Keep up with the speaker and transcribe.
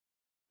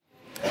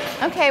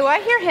Okay, well, I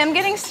hear him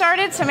getting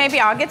started, so maybe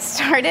I'll get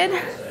started.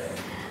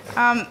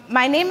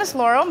 My name is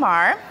Laurel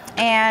Marr,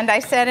 and I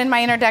said in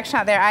my introduction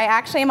out there, I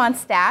actually am on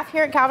staff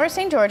here at Calvary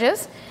St.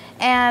 George's,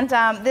 and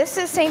this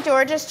is St.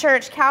 George's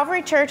Church.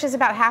 Calvary Church is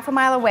about half a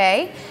mile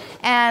away,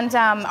 and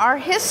our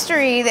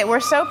history that we're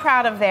so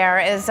proud of there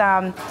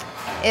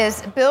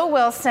is Bill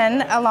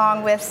Wilson,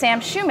 along with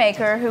Sam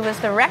Shoemaker, who was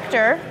the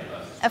rector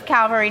of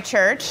Calvary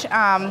Church.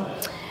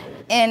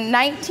 In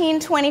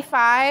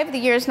 1925, the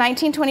years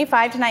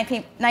 1925 to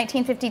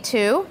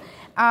 1952,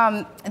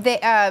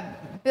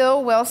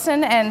 Bill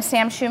Wilson and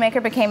Sam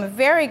Shoemaker became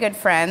very good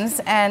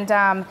friends, and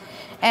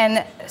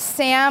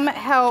Sam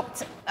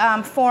helped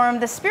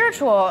form the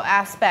spiritual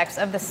aspects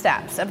of the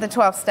steps, of the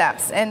 12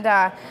 steps.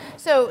 And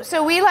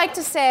so we like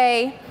to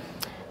say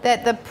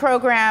that the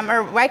program,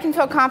 or I can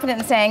feel confident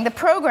in saying the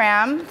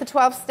program, the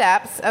 12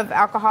 steps of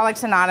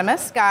Alcoholics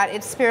Anonymous, got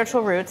its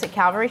spiritual roots at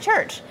Calvary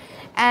Church.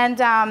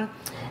 And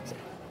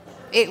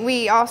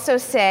we also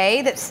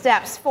say that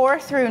steps 4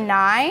 through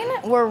 9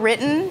 were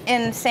written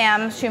in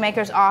Sam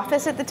Shoemaker's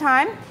office at the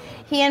time.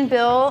 He and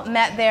Bill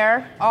met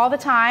there all the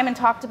time and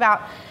talked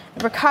about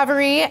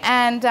recovery.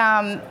 And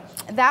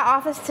that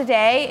office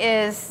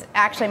today is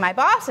actually my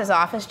boss's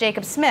office,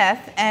 Jacob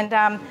Smith.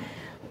 And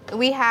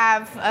we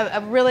have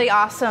a really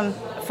awesome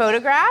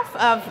photograph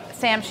of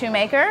Sam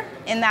Shoemaker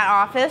in that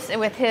office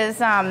with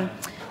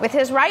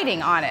his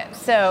writing on it.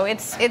 So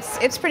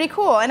it's pretty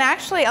cool. And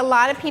actually, a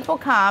lot of people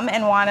come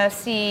and want to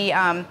see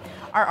our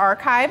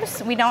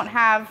archives. We don't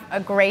have a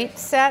great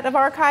set of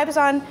archives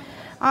on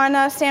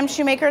Sam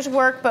Shoemaker's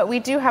work, but we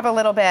do have a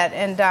little bit.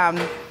 And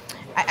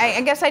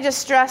I guess I just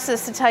stress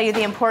this to tell you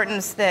the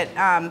importance that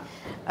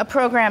a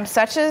program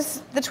such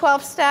as the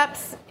 12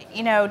 Steps,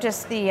 you know,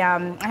 just the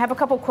I have a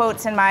couple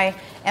quotes in my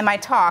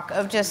talk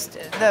of just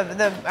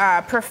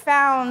the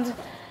profound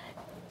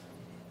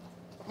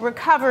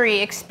recovery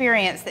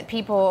experience that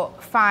people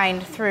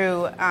find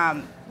through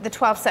the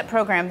 12-step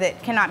program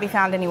that cannot be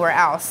found anywhere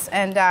else.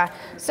 And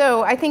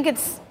so I think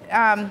it's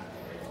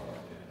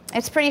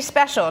pretty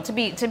special to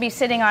be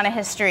sitting on a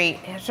history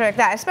like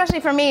that, especially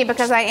for me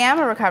because I am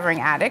a recovering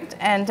addict.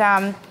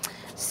 And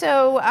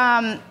so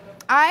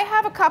I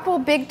have a couple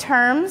big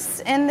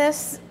terms in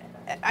this.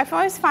 I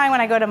always find when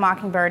I go to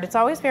Mockingbird, it's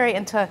always very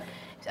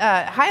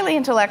highly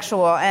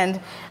intellectual, and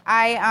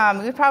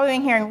we've probably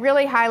been hearing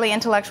really highly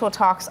intellectual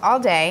talks all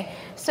day,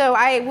 so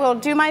I will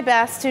do my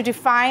best to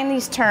define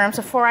these terms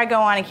before I go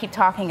on and keep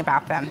talking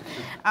about them.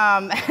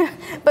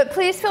 But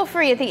please feel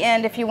free at the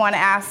end if you want to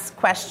ask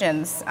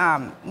questions.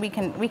 We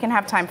can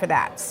have time for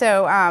that.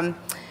 So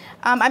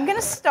I'm going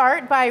to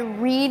start by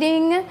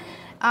reading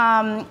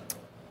a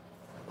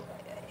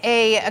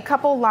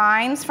couple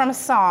lines from a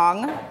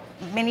song.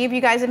 Many of you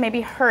guys have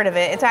maybe heard of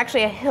it. It's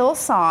actually a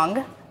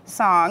Hillsong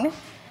song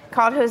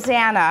called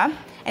Hosanna,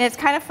 and it's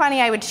kind of funny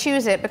I would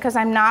choose it because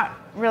I'm not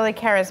really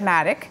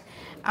charismatic.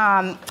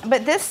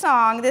 But this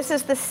song, this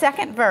is the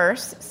second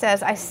verse,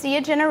 says, "I see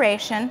a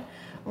generation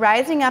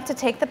rising up to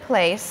take the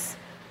place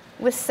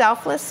with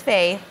selfless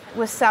faith,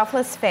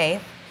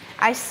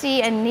 I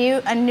see a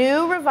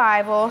new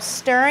revival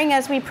stirring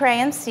as we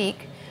pray and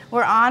seek.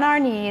 We're on our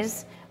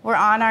knees.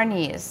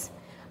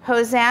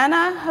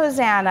 Hosanna,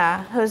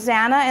 Hosanna,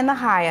 Hosanna in the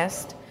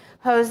highest.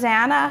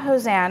 Hosanna,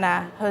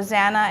 Hosanna,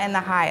 Hosanna in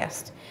the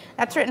highest."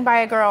 That's written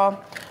by a girl,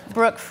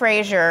 Brooke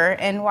Fraser,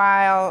 and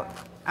while,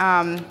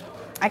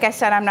 like I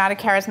said, I'm not a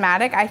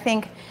charismatic, I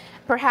think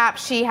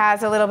perhaps she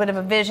has a little bit of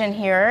a vision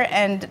here,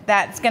 and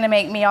that's going to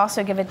make me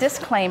also give a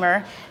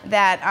disclaimer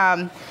that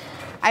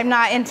I'm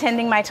not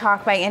intending my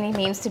talk by any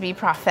means to be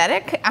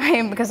prophetic,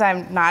 because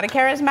I'm not a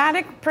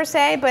charismatic per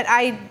se, but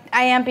I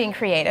am being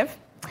creative.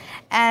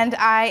 And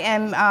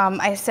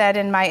I said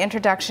in my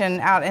introduction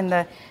out in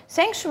the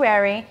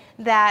sanctuary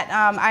that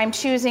I'm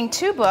choosing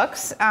 2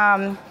 books.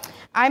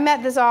 I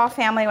met the Zoll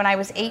family when I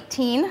was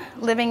 18,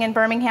 living in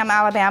Birmingham,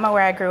 Alabama,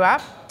 where I grew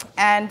up.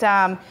 And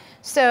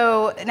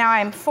so now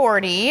I'm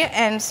 40,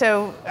 and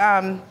so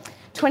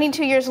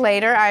 22 years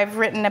later, I've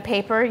written a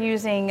paper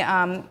using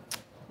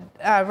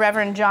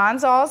Reverend John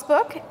Zoll's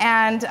book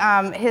and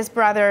his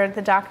brother,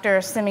 the Dr.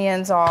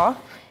 Simeon Zoll,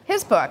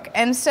 his book.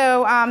 And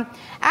so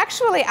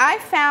actually, I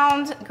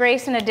found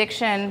Grace and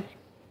Addiction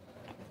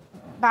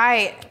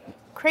by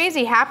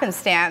crazy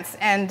happenstance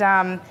and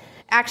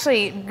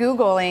actually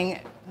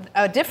Googling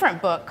a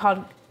different book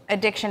called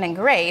Addiction and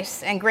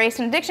Grace and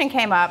Addiction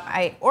came up.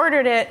 I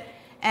ordered it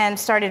and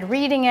started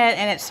reading it,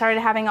 and it started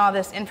having all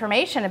this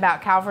information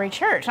about Calvary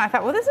Church. And I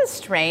thought, well, this is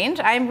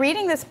strange. I'm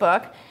reading this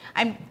book.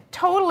 I'm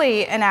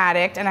totally an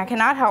addict, and I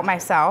cannot help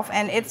myself,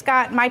 and it's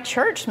got my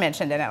church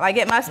mentioned in it. Like,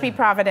 it must be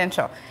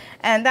providential.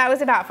 And that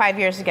was about 5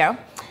 years ago.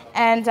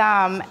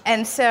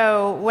 And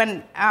so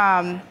when...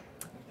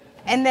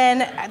 And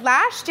then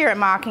last year at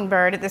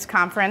Mockingbird at this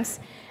conference,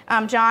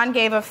 John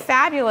gave a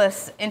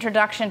fabulous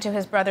introduction to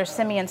his brother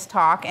Simeon's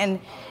talk and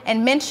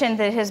mentioned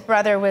that his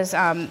brother was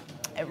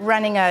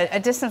running a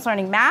distance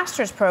learning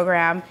master's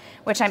program,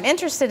 which I'm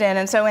interested in.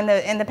 And so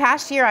in the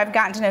past year, I've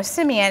gotten to know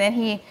Simeon, and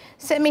he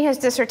sent me his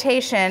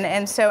dissertation.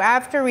 And so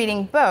after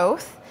reading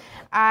both,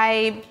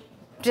 I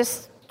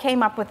just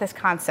came up with this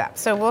concept.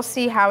 So we'll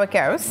see how it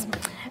goes.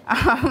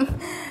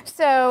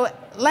 So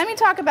let me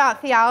talk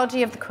about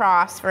theology of the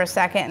cross for a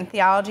second and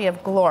theology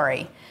of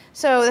glory.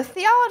 So the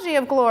theology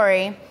of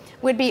glory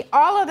would be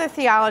all other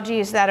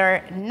theologies that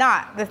are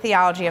not the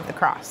theology of the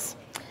cross.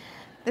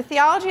 The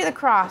theology of the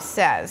cross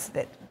says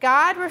that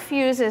God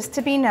refuses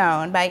to be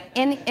known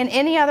in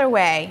any other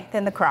way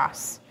than the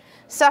cross.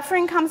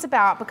 Suffering comes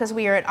about because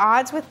we are at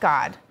odds with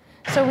God,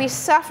 so we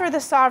suffer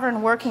the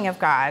sovereign working of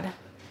God.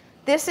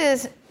 This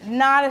is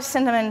not a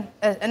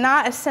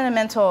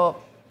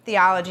sentimental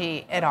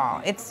theology at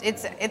all.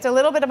 It's a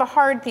little bit of a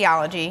hard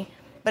theology,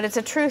 but it's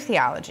a true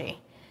theology.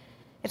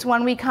 It's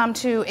when we come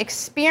to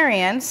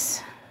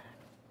experience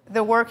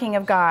the working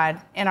of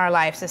God in our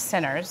lives as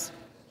sinners.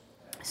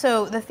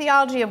 So the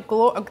theologies of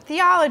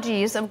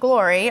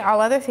glory, all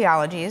other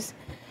theologies,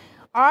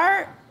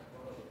 are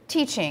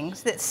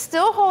teachings that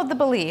still hold the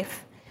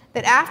belief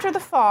that after the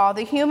fall,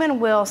 the human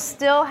will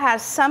still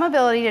has some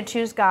ability to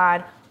choose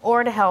God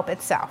or to help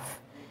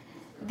itself.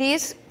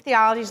 These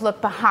theologies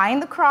look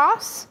behind the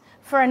cross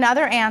for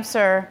another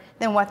answer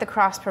than what the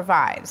cross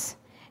provides.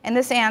 And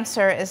this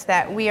answer is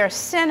that we are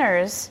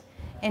sinners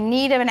in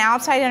need of an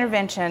outside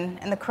intervention,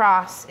 and the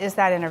cross is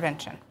that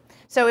intervention.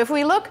 So if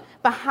we look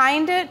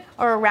behind it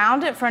or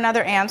around it for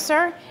another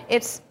answer,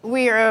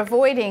 we are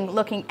avoiding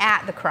looking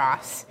at the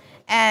cross.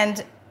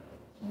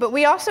 But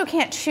we also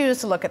can't choose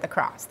to look at the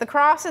cross. The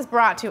cross is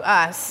brought to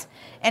us,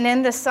 and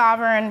in the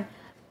sovereign,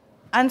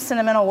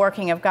 unsentimental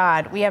working of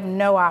God, we have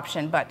no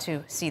option but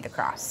to see the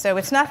cross. So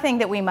it's nothing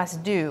that we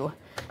must do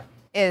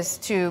is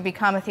to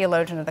become a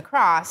theologian of the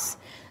cross.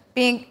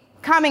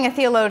 Becoming a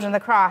theologian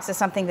of the cross is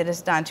something that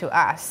is done to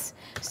us.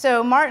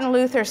 So Martin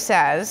Luther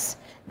says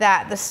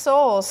that the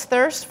soul's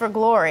thirst for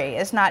glory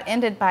is not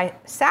ended by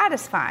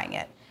satisfying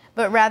it,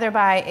 but rather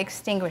by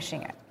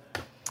extinguishing it.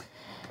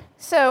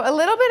 So a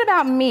little bit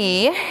about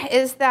me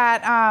is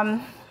that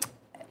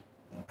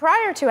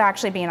prior to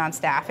actually being on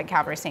staff at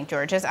Calvary St.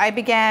 George's, I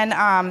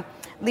began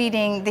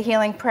leading the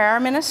Healing Prayer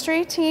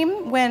Ministry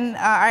team when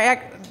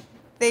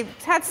they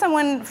had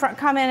someone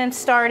come in and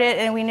start it,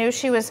 and we knew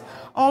she was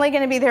only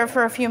going to be there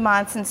for a few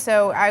months, and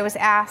so I was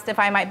asked if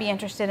I might be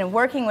interested in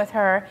working with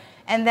her,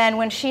 and then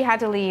when she had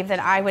to leave, then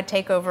I would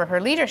take over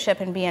her leadership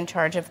and be in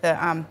charge of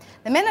the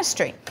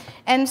ministry.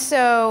 And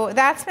so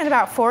that's been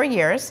about 4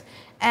 years,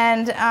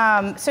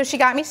 and so she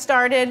got me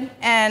started,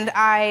 and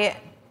I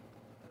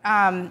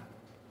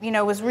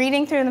was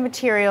reading through the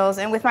materials,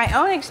 and with my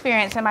own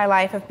experience in my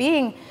life of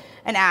being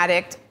an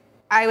addict,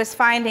 I was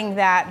finding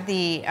that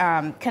the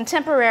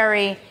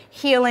contemporary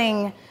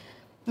healing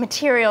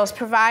materials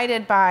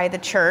provided by the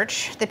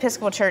church, the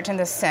Episcopal Church in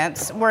this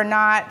sense, were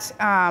not,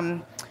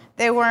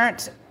 they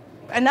weren't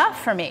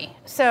enough for me.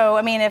 So,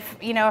 I mean, if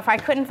I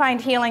couldn't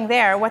find healing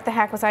there, what the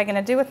heck was I going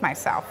to do with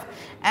myself?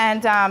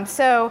 And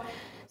so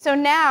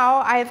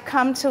now I've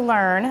come to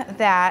learn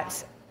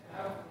that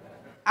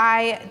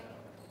I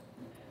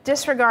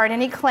disregard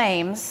any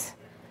claims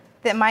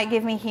that might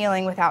give me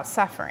healing without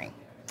suffering.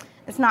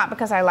 It's not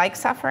because I like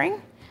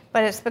suffering,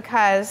 but it's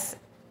because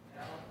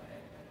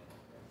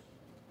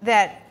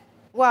I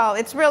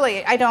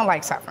don't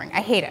like suffering.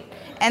 I hate it.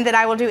 And that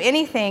I will do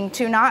anything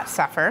to not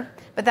suffer,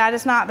 but that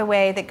is not the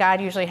way that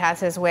God usually has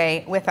his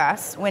way with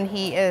us when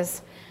he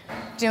is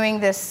doing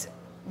this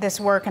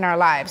work in our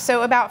lives.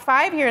 So about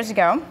 5 years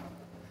ago,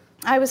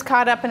 I was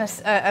caught up in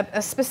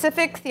a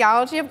specific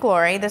theology of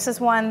glory. This is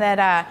one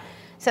that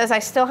says I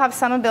still have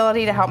some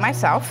ability to help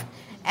myself.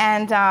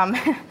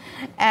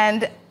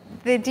 And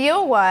the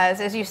deal was,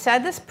 is you said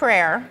this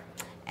prayer,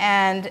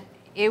 and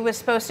it was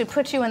supposed to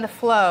put you in the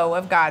flow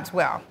of God's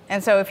will.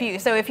 And so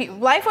if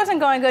life wasn't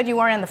going good, you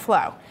weren't in the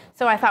flow.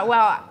 So I thought,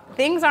 well,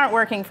 things aren't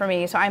working for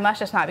me, so I must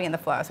just not be in the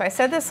flow. So I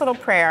said this little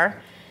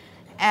prayer,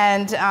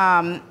 and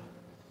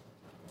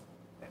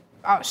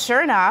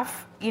sure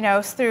enough,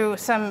 through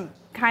some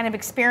kind of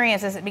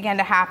experiences that began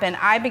to happen,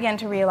 I began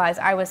to realize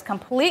I was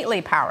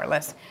completely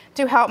powerless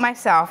to help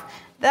myself.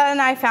 Then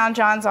I found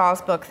John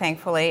Zoll's book,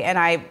 thankfully, and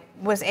I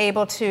was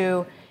able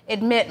to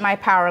admit my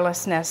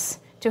powerlessness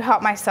to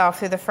help myself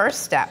through the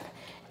first step.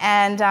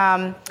 And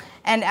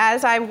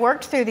as I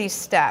worked through these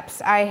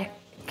steps, I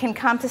can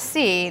come to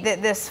see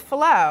that this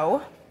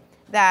flow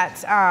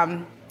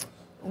that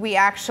we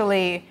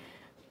actually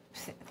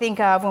think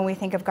of when we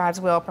think of God's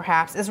will,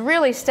 perhaps, is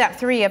really step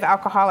 3 of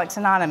Alcoholics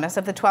Anonymous,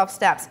 of the 12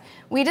 steps.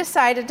 We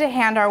decided to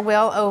hand our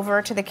will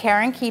over to the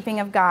care and keeping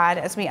of God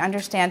as we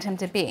understand him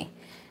to be.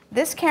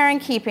 This care and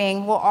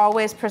keeping will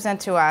always present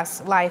to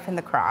us life in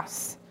the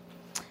cross.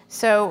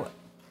 So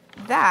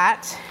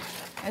that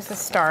is the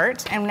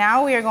start. And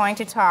now we are going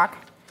to talk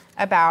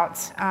about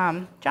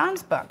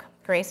John's book,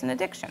 Grace and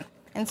Addiction.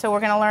 And so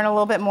we're going to learn a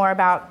little bit more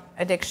about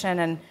addiction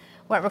and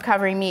what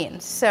recovery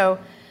means. So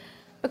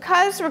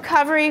because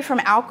recovery from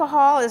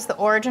alcohol is the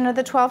origin of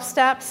the 12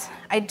 steps,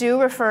 I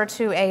do refer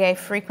to AA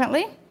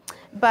frequently.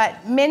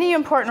 But many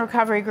important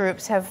recovery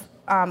groups have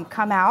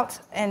come out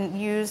and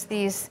used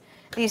these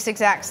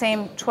exact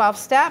same 12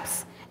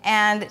 steps,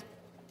 and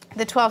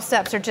the 12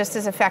 steps are just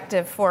as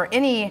effective for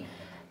any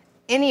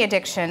any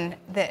addiction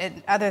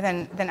other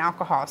than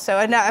alcohol.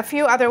 So a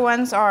few other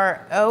ones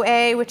are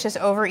OA, which is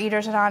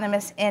Overeaters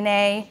Anonymous,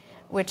 NA,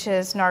 which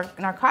is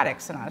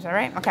Narcotics Anonymous, all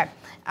right? Okay.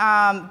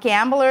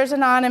 Gamblers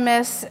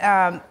Anonymous.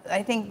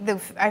 I think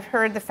I've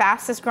heard the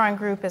fastest growing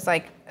group is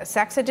like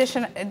Sex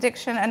Addiction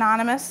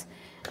Anonymous.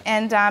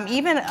 And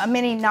even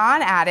many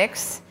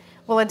non-addicts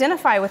will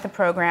identify with the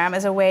program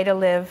as a way to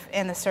live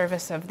in the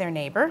service of their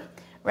neighbor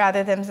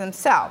rather than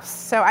themselves.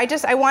 So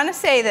I want to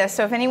say this,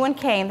 so if anyone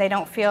came, they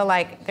don't feel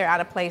like they're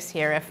out of place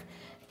here if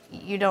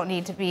you don't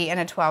need to be in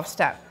a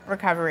 12-step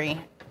recovery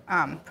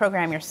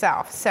program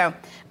yourself.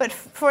 But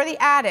for the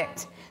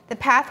addict, the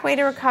pathway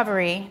to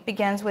recovery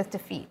begins with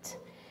defeat.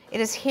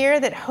 It is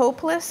here that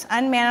hopeless,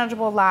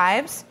 unmanageable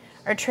lives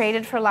are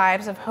traded for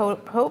lives of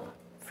hope,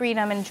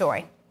 freedom, and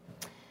joy.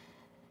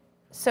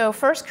 So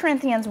 1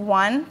 Corinthians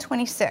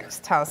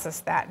 1:26 tells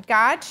us that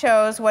God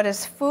chose what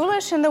is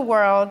foolish in the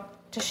world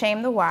to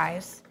shame the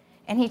wise,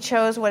 and he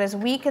chose what is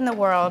weak in the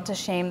world to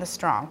shame the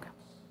strong.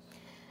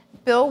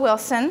 Bill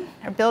Wilson,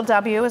 or Bill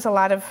W., as a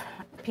lot of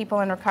people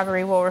in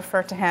recovery will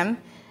refer to him,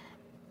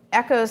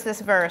 echoes this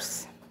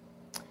verse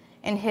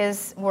in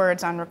his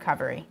words on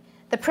recovery.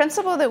 The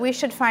principle that we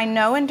should find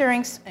no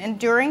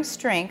enduring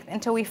strength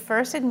until we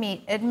first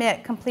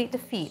admit complete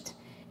defeat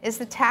is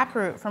the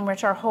taproot from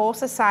which our whole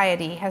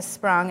society has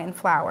sprung and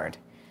flowered.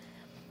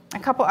 A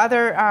couple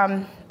other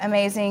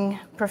amazing,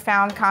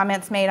 profound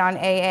comments made on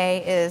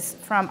AA is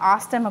from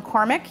Austin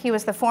McCormick. He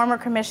was the former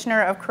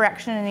commissioner of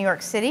correction in New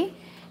York City.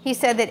 He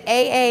said that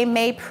AA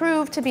may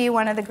prove to be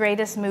one of the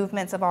greatest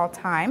movements of all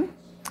time.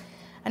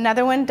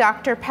 Another one,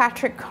 Dr.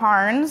 Patrick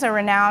Carnes, a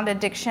renowned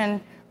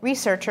addiction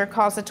researcher,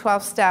 calls the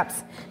 12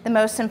 steps the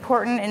most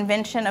important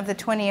invention of the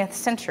 20th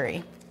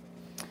century.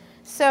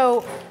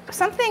 So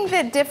something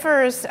that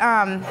differs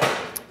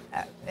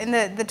in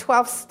the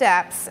 12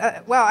 steps,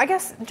 I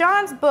guess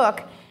John's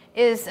book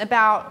is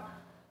about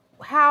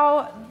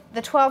how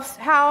a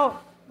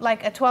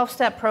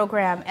 12-step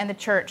program and the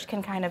church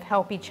can kind of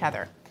help each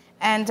other.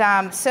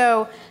 And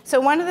so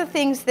one of the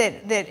things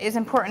that is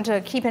important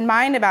to keep in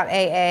mind about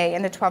AA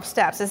and the 12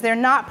 steps is they're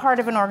not part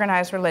of an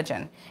organized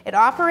religion. It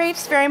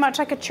operates very much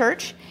like a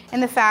church in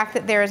the fact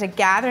that there is a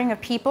gathering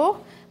of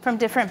people from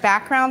different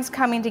backgrounds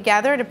coming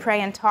together to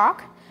pray and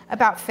talk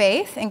about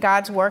faith and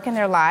God's work in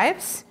their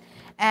lives.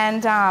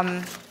 And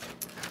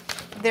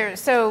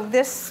so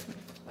this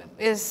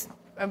is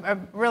a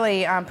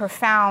really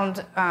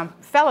profound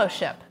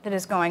fellowship that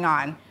is going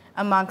on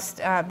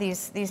amongst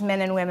these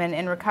men and women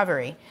in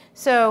recovery.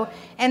 So,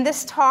 and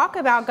this talk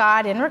about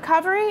God in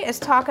recovery is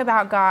talk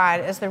about God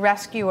as the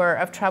rescuer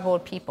of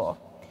troubled people.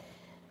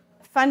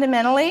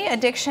 Fundamentally,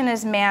 addiction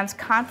is man's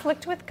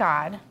conflict with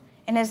God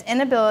and his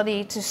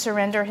inability to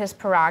surrender his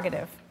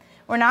prerogative.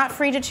 We're not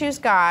free to choose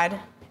God,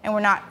 and we're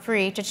not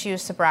free to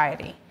choose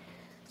sobriety.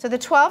 So the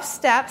 12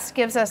 steps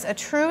gives us a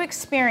true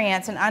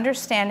experience and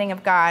understanding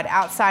of God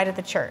outside of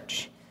the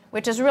church,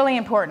 which is really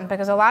important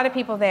because a lot of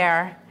people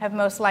there have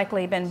most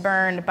likely been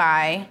burned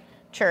by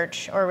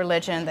church or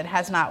religion that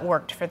has not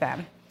worked for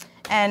them.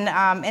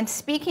 And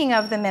speaking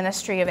of the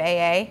ministry of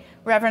AA,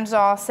 Reverend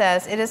Zoll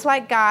says, it is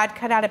like God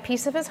cut out a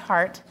piece of his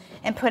heart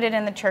and put it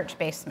in the church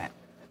basement.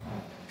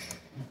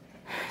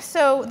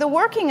 So the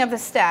working of the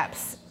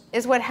steps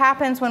is what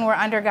happens when we're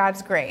under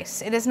God's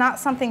grace. It is not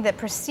something that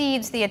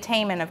precedes the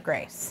attainment of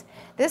grace.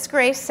 This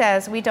grace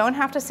says we don't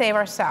have to save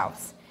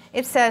ourselves.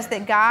 It says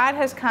that God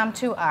has come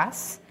to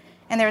us,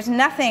 and there's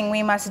nothing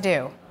we must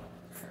do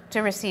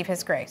to receive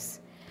his grace.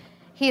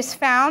 He is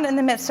found in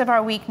the midst of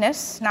our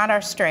weakness, not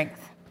our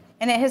strength.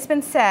 And it has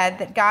been said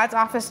that God's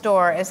office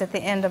door is at the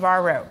end of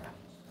our rope.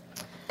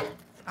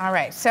 All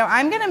right, so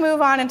I'm going to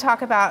move on and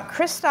talk about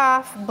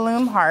Christoph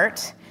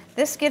Blumhardt.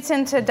 This gets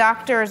into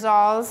Dr.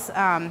 Zoll's,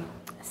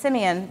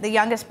 Simeon, the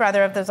youngest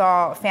brother of the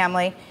Zoll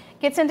family,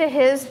 gets into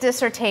his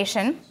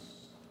dissertation,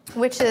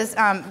 which has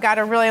got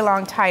a really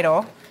long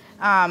title.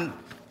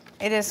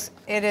 It is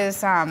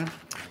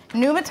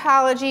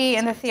Pneumatology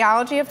and the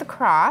Theology of the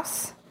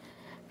Cross,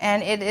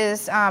 and it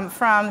is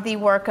from the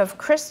work of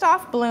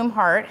Christoph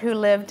Blumhardt, who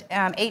lived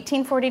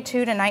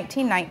 1842 to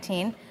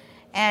 1919,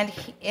 and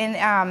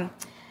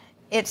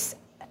it's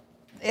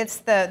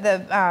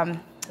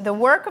the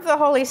work of the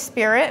Holy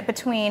Spirit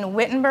between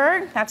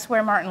Wittenberg, that's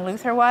where Martin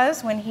Luther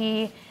was when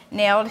he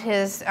nailed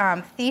his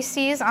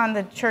theses on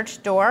the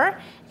church door,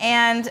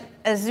 and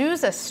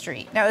Azusa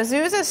Street. Now,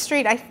 Azusa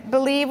Street, I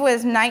believe,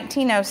 was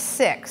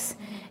 1906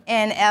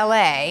 in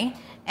L.A.,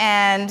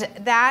 and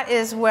that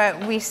is what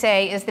we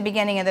say is the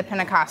beginning of the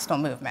Pentecostal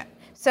movement.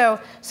 So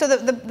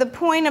the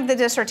point of the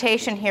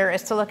dissertation here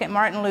is to look at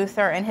Martin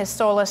Luther and his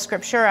sola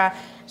scriptura,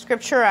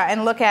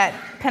 and look at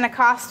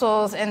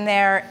Pentecostals and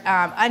their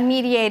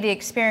unmediated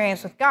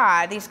experience with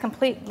God, these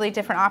completely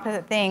different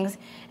opposite things.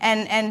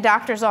 And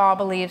Dr. Zoll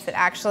believes that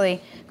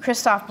actually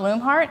Christoph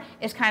Blumhardt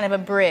is kind of a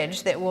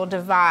bridge that will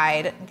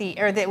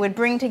that would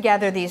bring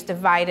together these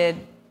divided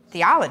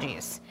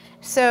theologies.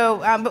 So,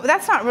 but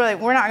that's not really,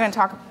 we're not going to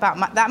talk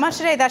about that much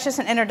today. That's just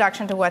an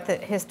introduction to what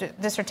his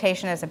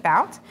dissertation is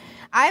about.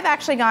 I've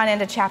actually gone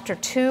into chapter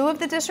 2 of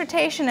the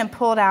dissertation and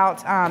pulled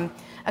out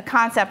a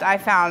concept I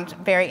found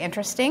very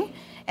interesting,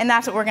 and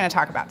that's what we're going to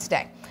talk about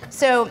today.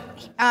 So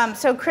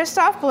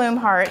Christoph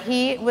Blumhardt,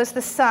 he was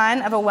the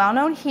son of a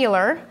well-known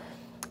healer,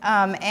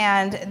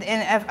 and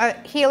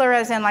a healer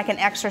as in like an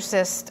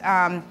exorcist,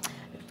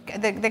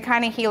 the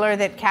kind of healer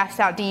that casts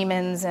out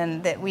demons,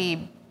 and that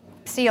we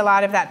see a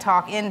lot of that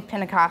talk in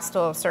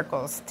Pentecostal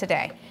circles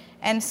today.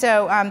 And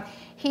so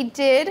he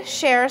did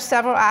share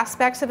several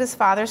aspects of his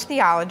father's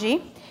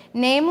theology,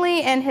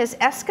 namely in his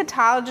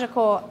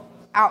eschatological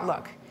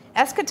outlook.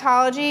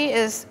 Eschatology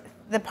is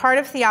the part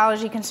of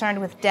theology concerned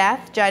with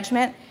death,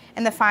 judgment,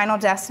 and the final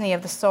destiny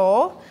of the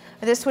soul.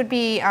 This would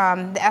be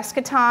the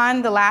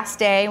eschaton, the last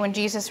day when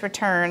Jesus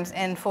returns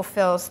and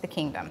fulfills the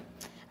kingdom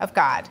of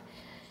God.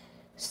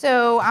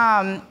 So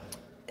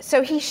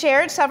he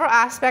shared several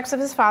aspects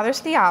of his father's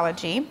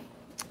theology,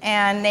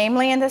 and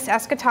namely in this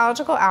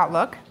eschatological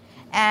outlook.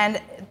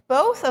 And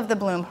both of the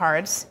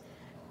Blumhardts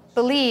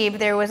believed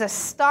there was a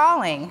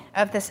stalling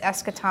of this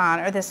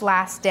eschaton, or this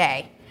last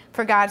day,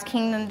 for God's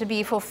kingdom to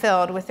be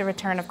fulfilled with the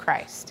return of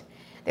Christ.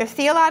 Their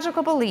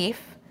theological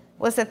belief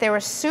was that there were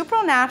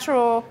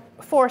supernatural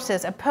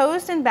forces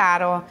opposed in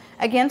battle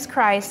against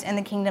Christ and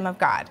the kingdom of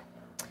God.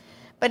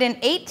 But in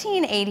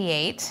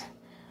 1888,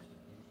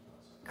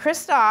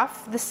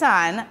 Christoph, the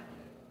son,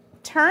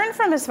 turned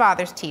from his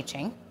father's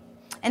teaching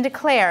and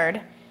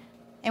declared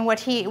in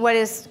what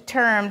is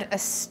termed a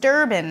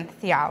Sturban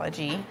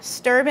theology.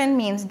 Sturban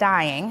means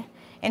dying.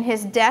 In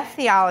his death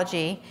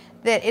theology,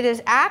 that it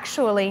is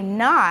actually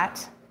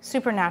not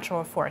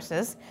supernatural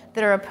forces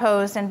that are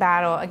opposed in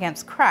battle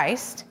against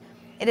Christ.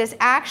 It is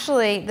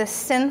actually the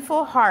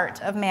sinful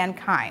heart of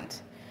mankind.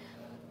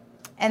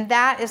 And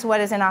that is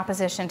what is in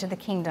opposition to the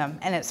kingdom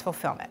and its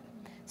fulfillment.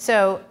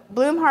 So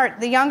Blumhardt,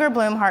 the younger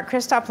Blumhardt,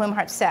 Christoph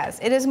Blumhardt, says,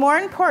 "It is more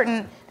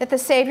important that the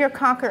Savior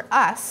conquer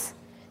us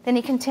than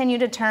he continue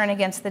to turn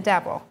against the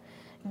devil.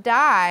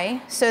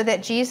 Die so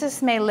that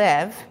Jesus may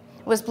live,"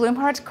 was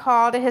Blumhardt's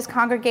call to his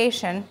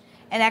congregation,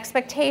 an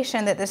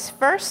expectation that this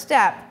first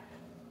step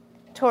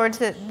towards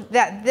this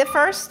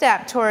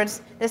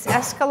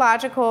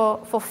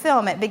eschatological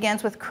fulfillment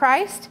begins with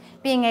Christ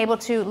being able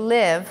to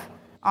live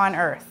on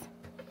earth.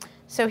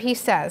 So he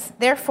says,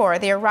 "Therefore,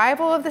 the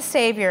arrival of the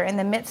Savior in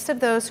the midst of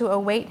those who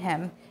await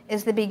him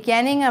is the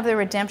beginning of the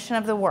redemption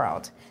of the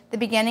world, the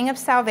beginning of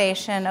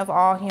salvation of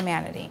all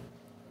humanity."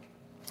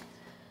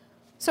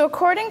 So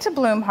according to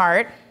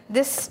Blumhardt,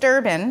 this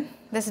Sturban,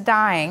 this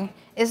dying,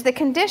 is the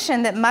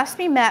condition that must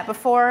be met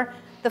before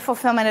the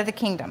fulfillment of the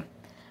kingdom.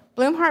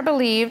 Blumhardt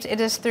believed it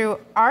is through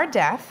our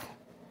death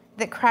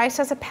that Christ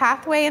has a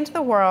pathway into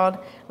the world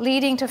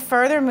leading to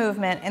further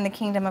movement in the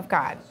kingdom of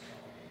God.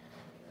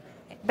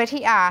 But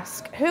he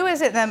asked, who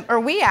is it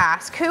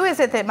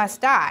that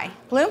must die?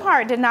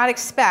 Blumhardt did not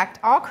expect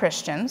all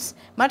Christians,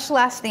 much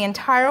less the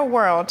entire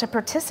world, to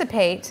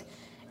participate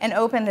and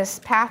open this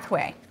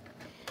pathway.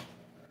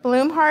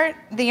 Blumhardt,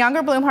 the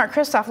younger Blumhardt,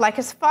 Christoph, like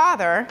his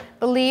father,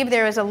 believed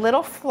there is a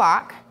little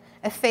flock,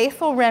 a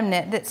faithful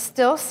remnant that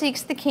still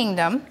seeks the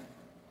kingdom.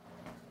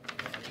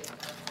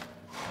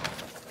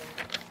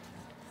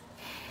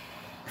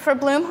 For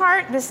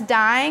Blumhardt, this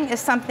dying is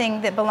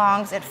something that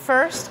belongs at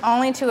first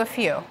only to a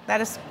few.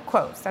 That is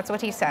quotes. That's what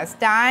he says.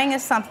 Dying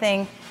is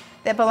something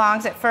that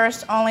belongs at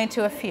first only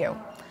to a few.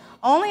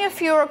 Only a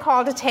few are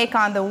called to take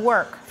on the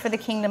work for the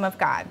kingdom of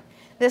God.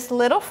 This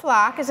little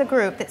flock is a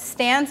group that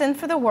stands in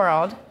for the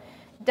world,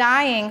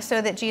 dying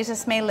so that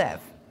Jesus may live.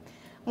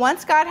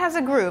 Once God has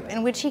a group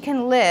in which he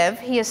can live,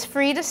 he is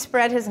free to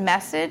spread his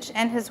message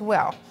and his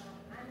will.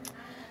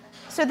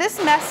 So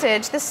this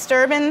message, this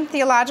Sturban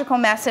theological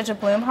message of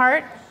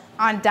Blumhardt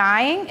on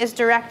dying, is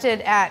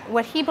directed at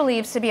what he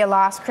believes to be a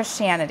lost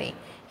Christianity.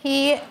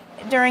 He,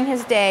 during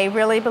his day,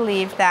 really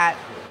believed that,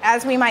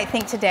 as we might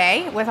think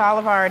today, with all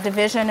of our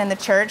division in the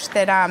church,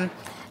 that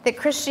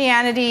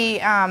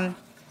Christianity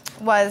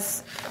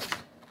was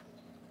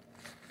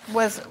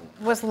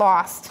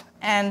lost,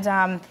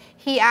 and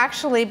he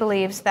actually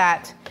believes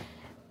that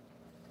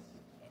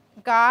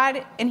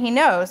God, and he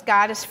knows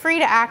God is free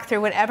to act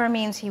through whatever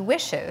means he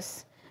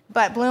wishes,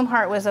 but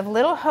Blumhardt was of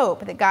little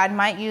hope that God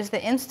might use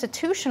the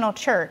institutional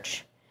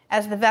church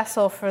as the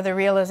vessel for the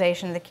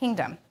realization of the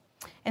kingdom.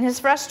 In his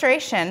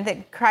frustration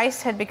that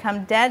Christ had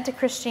become dead to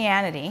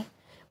Christianity,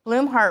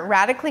 Blumhardt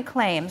radically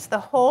claims the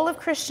whole of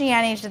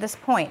Christianity to this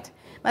point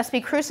must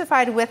be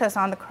crucified with us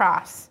on the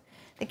cross.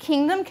 The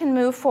kingdom can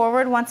move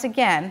forward once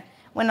again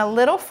when a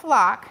little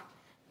flock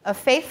of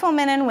faithful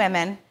men and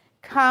women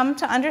come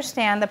to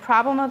understand the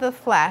problem of the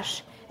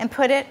flesh and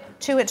put it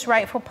to its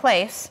rightful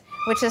place,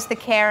 which is the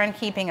care and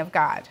keeping of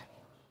God.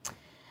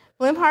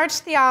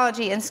 Blumhardt's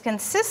theology is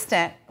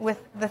consistent with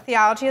the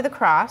theology of the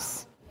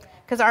cross,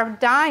 because our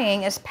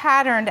dying is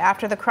patterned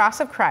after the cross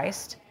of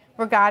Christ,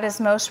 where God is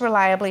most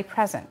reliably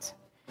present.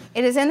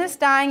 It is in this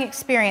dying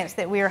experience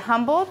that we are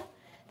humbled,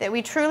 that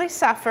we truly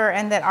suffer,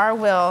 and that our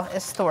will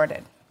is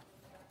thwarted.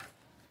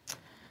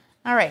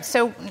 All right,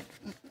 so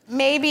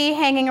maybe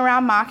hanging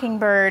around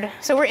Mockingbird.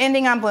 So we're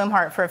ending on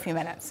Blumhardt for a few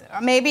minutes.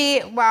 Maybe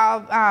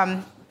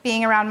while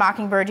being around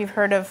Mockingbird, you've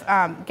heard of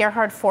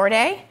Gerhard Forde.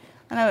 I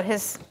know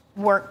his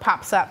work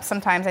pops up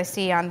sometimes I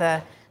see on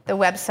the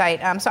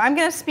website. So I'm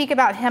going to speak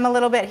about him a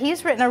little bit.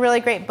 He's written a really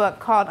great book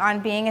called On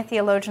Being a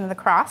Theologian of the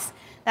Cross.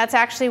 That's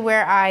actually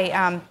where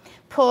I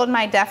pulled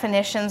my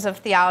definitions of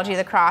theology of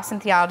the cross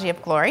and theology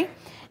of glory.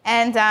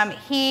 And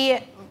he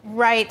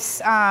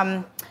writes...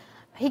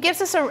 He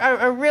gives us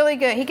really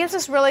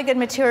good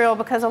material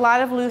because a lot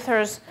of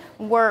Luther's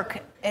work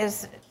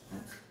has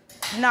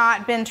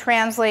not been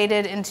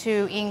translated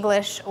into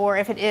English, or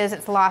if it is,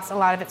 it's lost a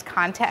lot of its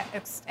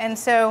context. And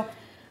so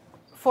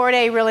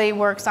Forde really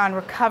works on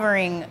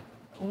recovering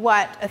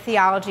what a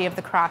theology of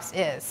the cross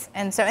is.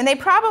 And they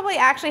probably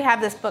actually have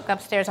this book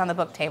upstairs on the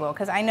book table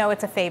because I know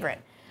it's a favorite.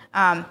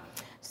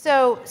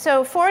 So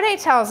Forde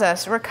tells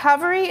us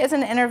recovery is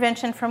an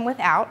intervention from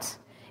without.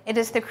 It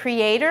is the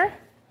Creator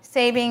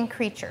saving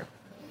creature.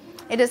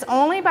 It is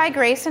only by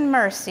grace and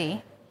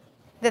mercy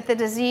that the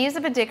disease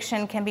of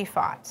addiction can be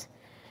fought.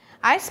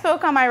 I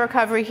spoke on my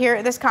recovery here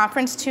at this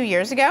conference 2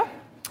 years ago,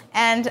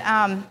 and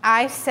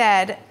I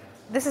said,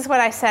 this is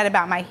what I said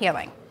about my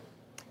healing.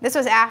 This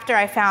was after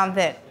I found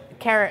that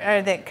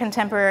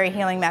contemporary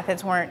healing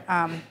methods weren't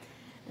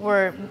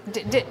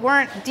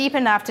deep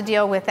enough to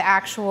deal with the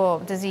actual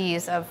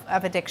disease of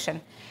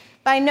addiction.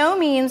 By no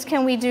means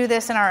can we do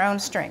this in our own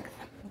strength.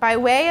 By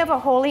way of a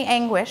holy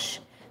anguish,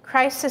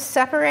 Christ has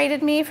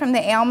separated me from the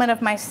ailment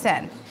of my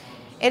sin.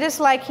 It is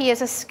like he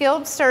is a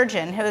skilled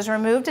surgeon who has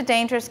removed a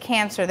dangerous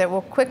cancer that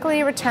will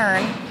quickly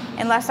return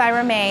unless I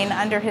remain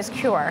under his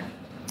cure.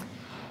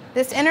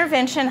 This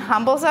intervention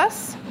humbles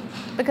us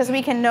because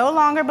we can no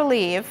longer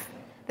believe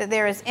that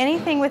there is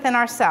anything within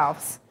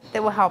ourselves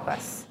that will help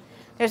us.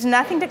 There's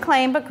nothing to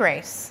claim but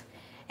grace.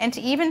 And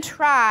to even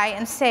try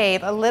and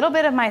save a little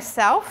bit of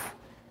myself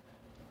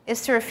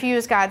is to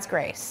refuse God's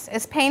grace.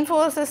 As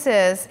painful as this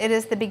is, it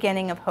is the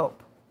beginning of hope.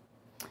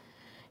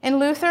 In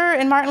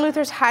Martin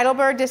Luther's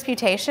Heidelberg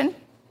Disputation,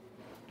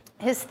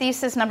 his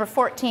thesis number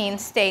 14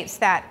 states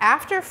that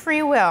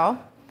free will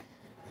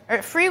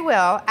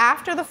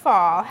after the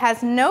fall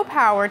has no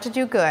power to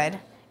do good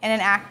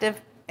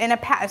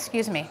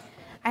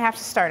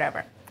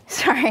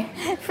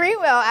Free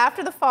will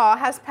after the fall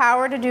has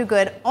power to do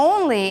good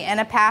only in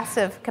a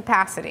passive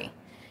capacity.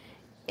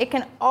 It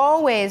can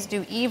always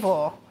do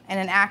evil in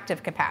an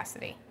active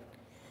capacity,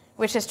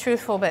 which is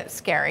truthful but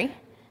scary.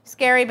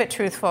 Scary but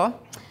truthful.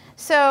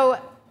 So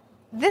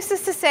this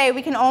is to say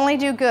we can only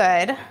do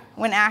good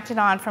when acted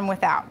on from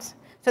without.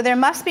 So there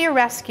must be a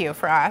rescue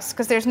for us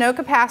because there's no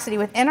capacity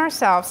within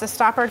ourselves to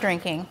stop our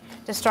drinking,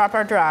 to stop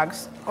our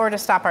drugs, or to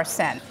stop our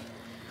sin.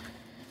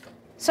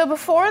 So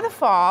before the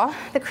fall,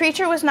 the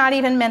creature was not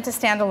even meant to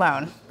stand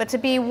alone, but to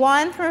be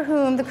one through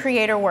whom the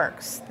Creator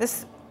works.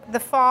 The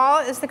fall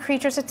is the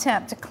creature's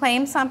attempt to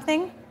claim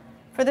something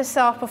for the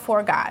self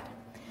before God.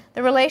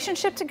 The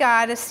relationship to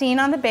God is seen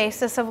on the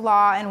basis of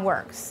law and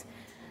works.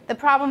 The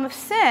problem of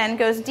sin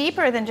goes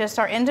deeper than just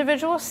our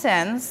individual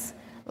sins,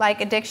 like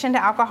addiction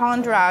to alcohol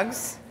and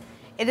drugs.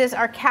 It is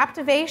our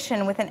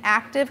captivation with an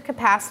active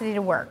capacity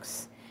to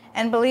works.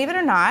 And believe it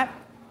or not,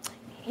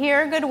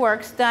 here good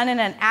works done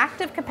in an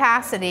active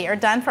capacity are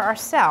done for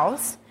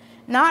ourselves,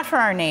 not for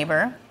our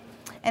neighbor,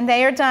 and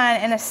they are done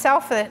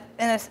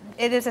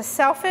it is a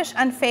selfish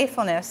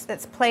unfaithfulness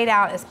that's played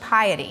out as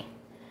piety.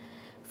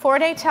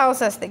 Forde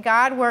tells us that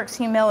God works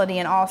humility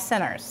in all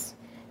sinners.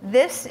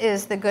 This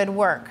is the good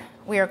work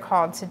we are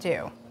called to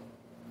do.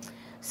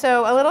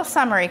 So a little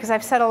summary, because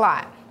I've said a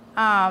lot.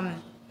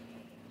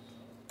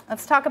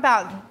 Let's talk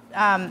about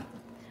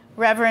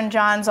Reverend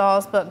John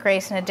Zoll's book,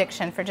 Grace and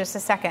Addiction, for just a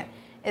second.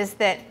 Is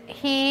that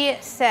he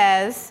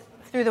says,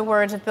 through the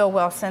words of Bill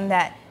Wilson,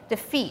 that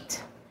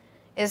defeat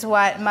is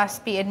what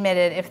must be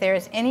admitted if there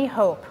is any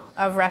hope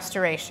of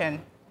restoration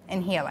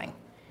and healing.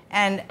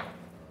 And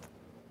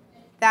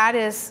that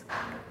is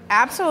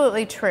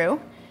absolutely true.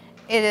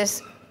 It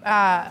is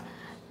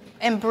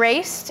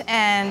embraced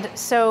and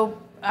so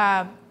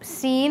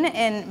seen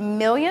in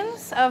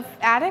millions of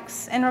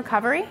addicts in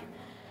recovery.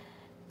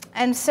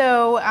 And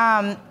so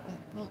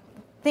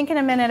thinking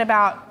a minute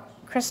about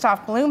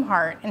Christoph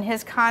Blumhardt and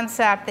his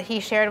concept that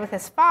he shared with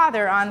his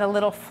father on the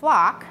little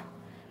flock,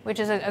 which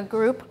is a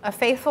group, a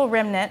faithful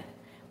remnant,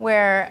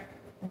 where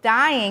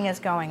dying is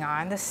going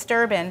on, the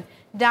Sturban,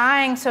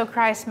 dying so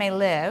Christ may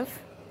live,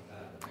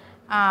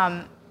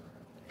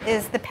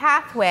 is the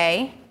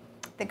pathway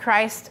that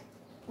Christ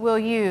will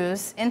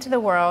use into the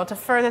world to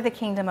further the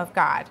kingdom of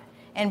God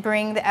and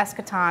bring the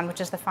eschaton,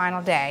 which is the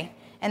final day,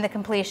 and the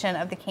completion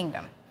of the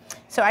kingdom.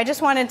 So I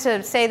just wanted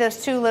to say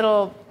those two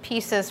little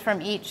pieces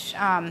from each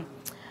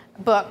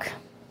book,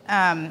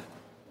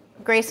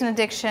 Grace and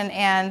Addiction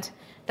and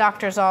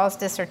Dr. Zoll's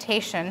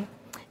dissertation.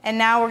 And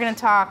now we're going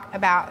to talk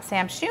about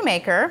Sam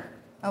Shoemaker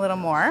a little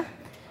more.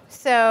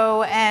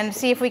 So, and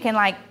see if we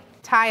can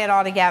tie it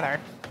all together.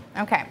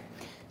 Okay.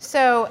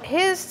 So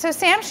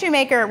Sam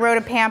Shoemaker wrote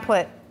a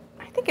pamphlet,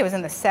 I think it was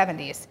in the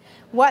 70s,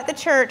 What the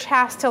Church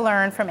Has to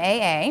Learn from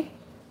AA.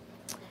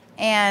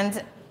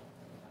 And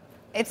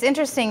it's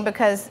interesting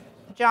because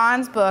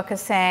John's book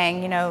is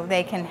saying,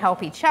 they can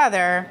help each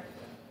other.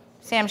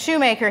 Sam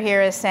Shoemaker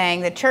here is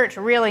saying the church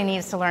really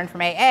needs to learn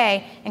from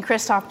AA, and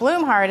Christoph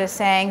Blumhardt is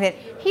saying that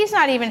he's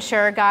not even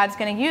sure God's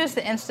going to use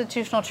the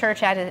institutional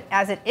church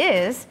as it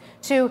is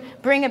to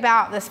bring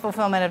about this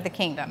fulfillment of the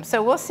kingdom.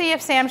 So we'll see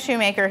if Sam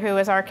Shoemaker, who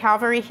is our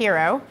Calvary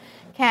hero,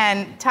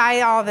 can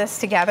tie all this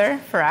together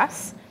for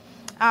us.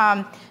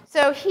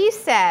 So he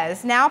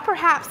says, now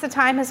perhaps the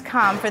time has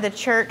come for the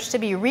church to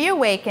be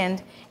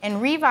reawakened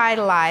and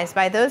revitalized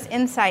by those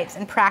insights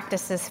and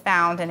practices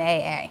found in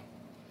AA.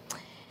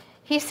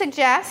 He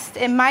suggests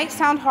it might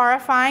sound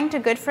horrifying to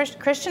good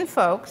Christian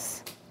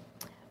folks,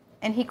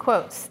 and he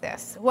quotes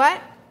this.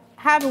 What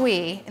have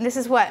we, and this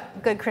is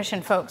what good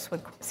Christian folks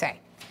would say,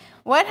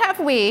 what have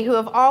we, who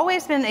have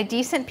always been a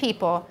decent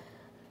people,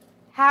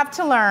 have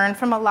to learn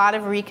from a lot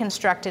of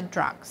reconstructed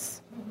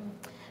drunks?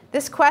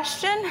 This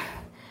question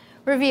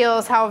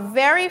reveals how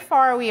very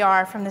far we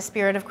are from the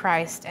Spirit of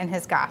Christ and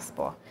his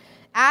gospel.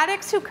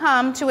 Addicts who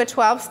come to a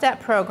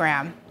 12-step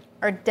program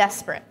are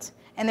desperate,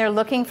 and they're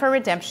looking for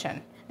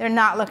redemption. They're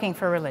not looking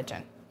for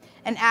religion.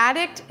 An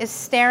addict is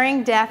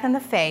staring death in the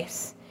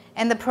face,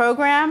 and the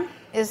program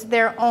is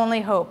their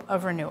only hope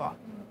of renewal.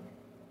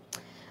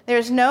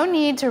 There's no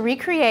need to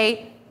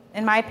recreate,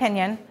 in my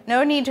opinion,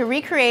 no need to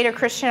recreate or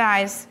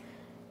Christianize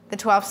the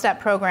 12-step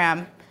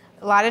program.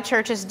 A lot of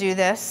churches do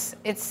this.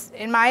 It's,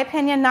 in my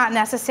opinion, not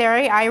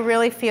necessary. I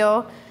really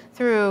feel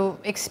through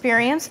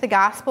experience the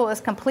gospel is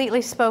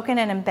completely spoken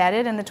and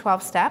embedded in the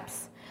 12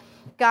 steps.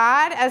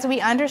 God, as we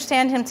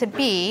understand him to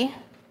be,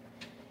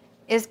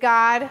 is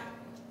God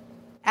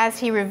as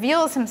he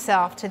reveals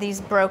himself to these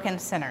broken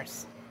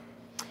sinners.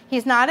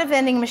 He's not a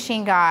vending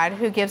machine God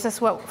who gives us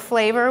what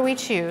flavor we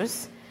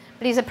choose,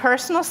 but he's a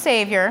personal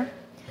Savior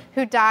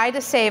who died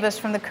to save us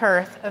from the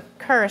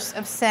curse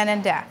of sin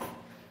and death.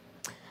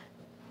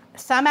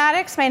 Some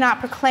addicts may not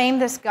proclaim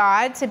this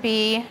God to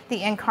be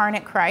the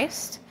incarnate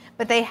Christ,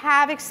 but they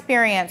have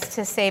experienced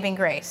his saving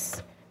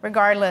grace,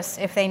 regardless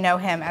if they know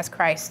him as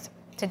Christ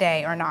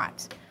today or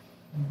not.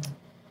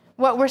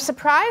 What we're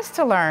surprised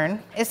to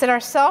learn is that our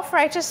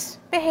self-righteous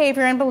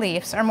behavior and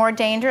beliefs are more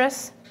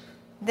dangerous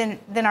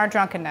than our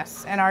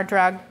drunkenness and our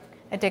drug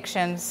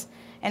addictions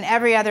and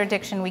every other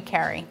addiction we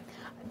carry.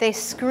 They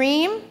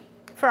scream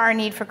for our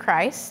need for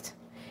Christ,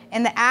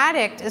 and the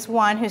addict is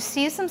one who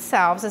sees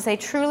themselves as they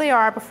truly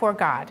are before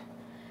God.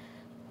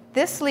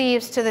 This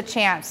leads to the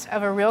chance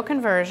of a real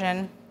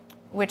conversion,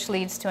 which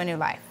leads to a new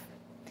life.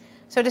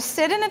 So to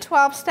sit in a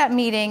 12-step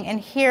meeting and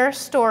hear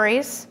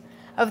stories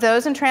of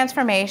those in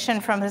transformation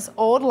from this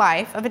old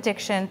life of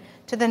addiction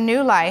to the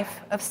new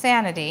life of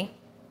sanity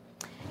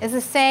is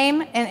the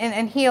same,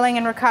 in healing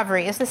and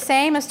recovery, is the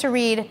same as to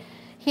read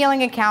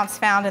healing accounts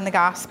found in the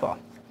gospel.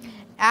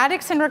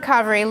 Addicts in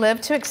recovery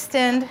live to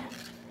extend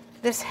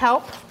this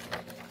help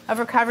of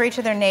recovery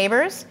to their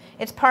neighbors.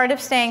 It's part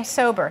of staying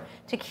sober.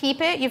 To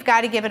keep it, you've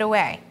got to give it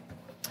away.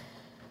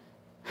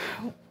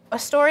 A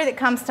story that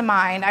comes to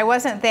mind, I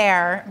wasn't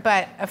there,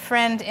 but a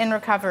friend in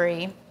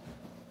recovery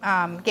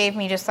gave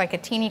me just like a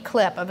teeny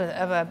clip of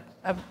a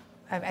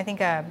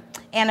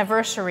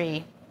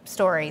anniversary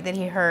story that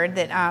he heard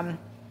that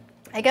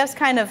I guess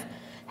kind of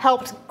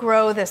helped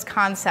grow this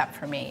concept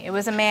for me. It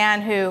was a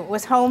man who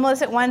was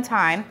homeless at one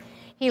time.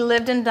 He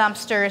lived in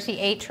dumpsters, he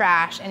ate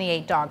trash, and he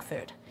ate dog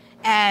food.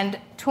 And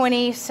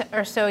 20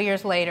 or so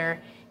years later,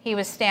 he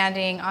was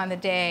standing on the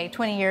day,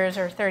 20 years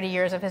or 30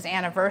 years of his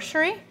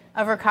anniversary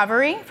of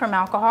recovery from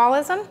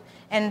alcoholism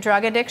and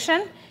drug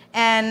addiction,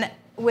 and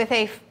with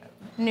a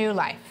new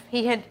life.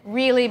 He had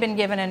really been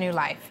given a new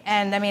life.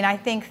 And I mean, I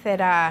think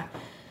that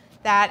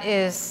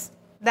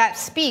that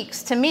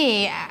speaks to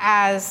me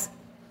as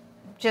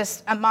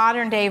just a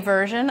modern day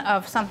version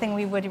of something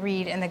we would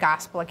read in the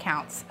gospel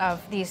accounts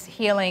of these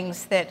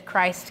healings that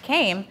Christ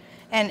came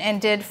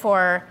and did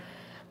for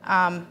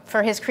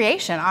his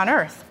creation on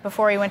earth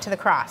before he went to the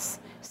cross.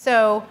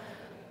 So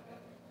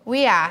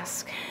we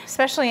ask,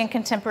 especially in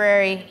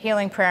contemporary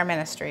healing prayer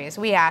ministries,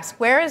 we ask,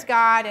 where is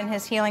God in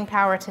his healing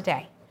power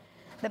today?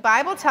 The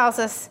Bible tells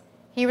us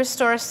he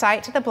restores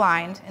sight to the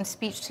blind and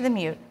speech to the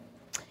mute,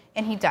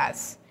 and he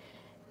does.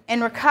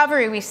 In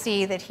recovery, we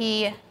see that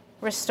he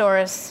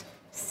restores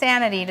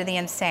sanity to the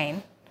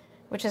insane,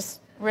 which is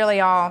really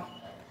all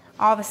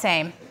the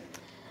same.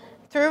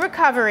 Through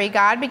recovery,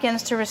 God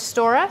begins to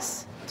restore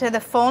us to the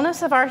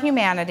fullness of our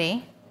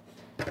humanity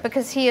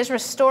because he has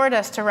restored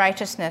us to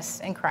righteousness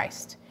in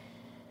Christ.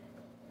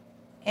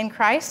 In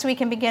Christ, we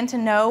can begin to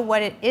know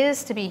what it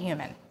is to be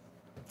human.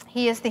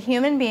 He is the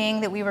human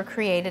being that we were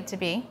created to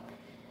be.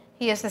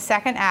 He is the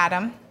second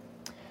Adam.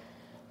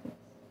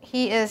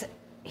 He is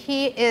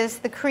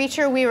the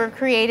creature we were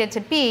created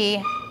to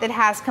be that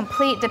has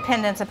complete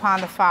dependence upon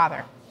the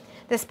Father.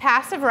 This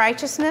passive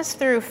righteousness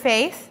through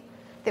faith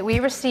that we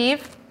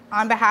receive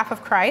on behalf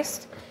of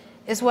Christ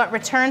is what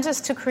returns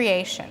us to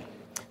creation.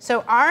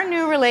 So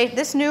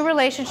this new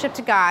relationship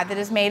to God that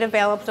is made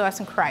available to us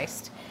in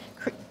Christ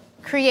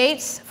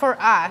creates for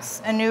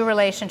us a new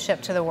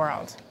relationship to the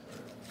world.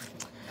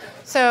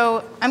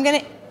 So I'm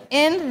going to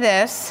end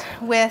this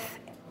with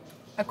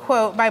a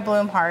quote by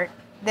Blumhardt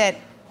that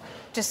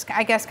just,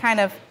 I guess, kind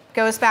of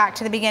goes back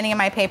to the beginning of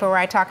my paper where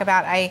I talk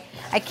about I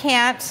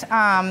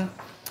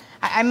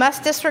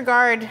must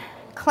disregard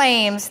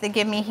claims that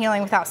give me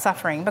healing without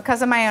suffering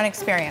because of my own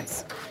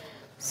experience.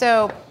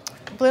 So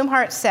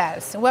Blumhardt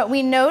says, what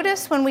we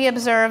notice when we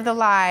observe the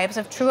lives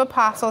of true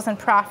apostles and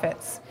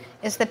prophets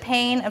is the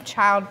pain of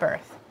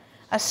childbirth,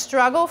 a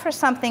struggle for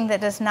something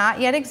that does not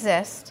yet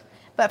exist,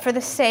 but for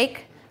the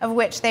sake of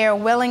which they are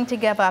willing to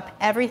give up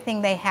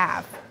everything they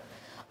have.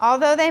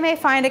 Although they may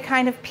find a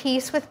kind of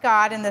peace with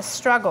God in this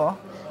struggle,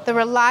 the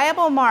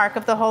reliable mark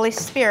of the Holy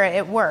Spirit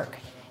at work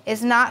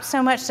is not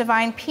so much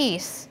divine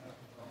peace,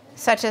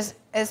 such as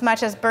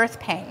much as birth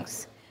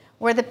pangs.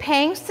 Were the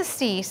pangs to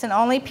cease and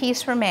only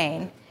peace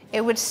remain,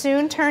 it would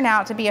soon turn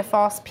out to be a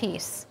false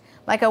peace,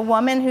 like a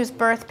woman whose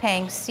birth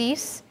pangs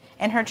cease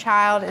and her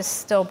child is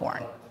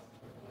stillborn.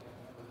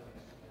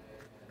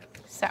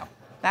 So,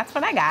 that's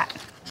what I got.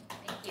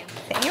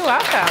 Thank you. You're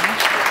welcome.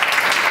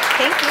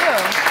 Thank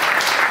you.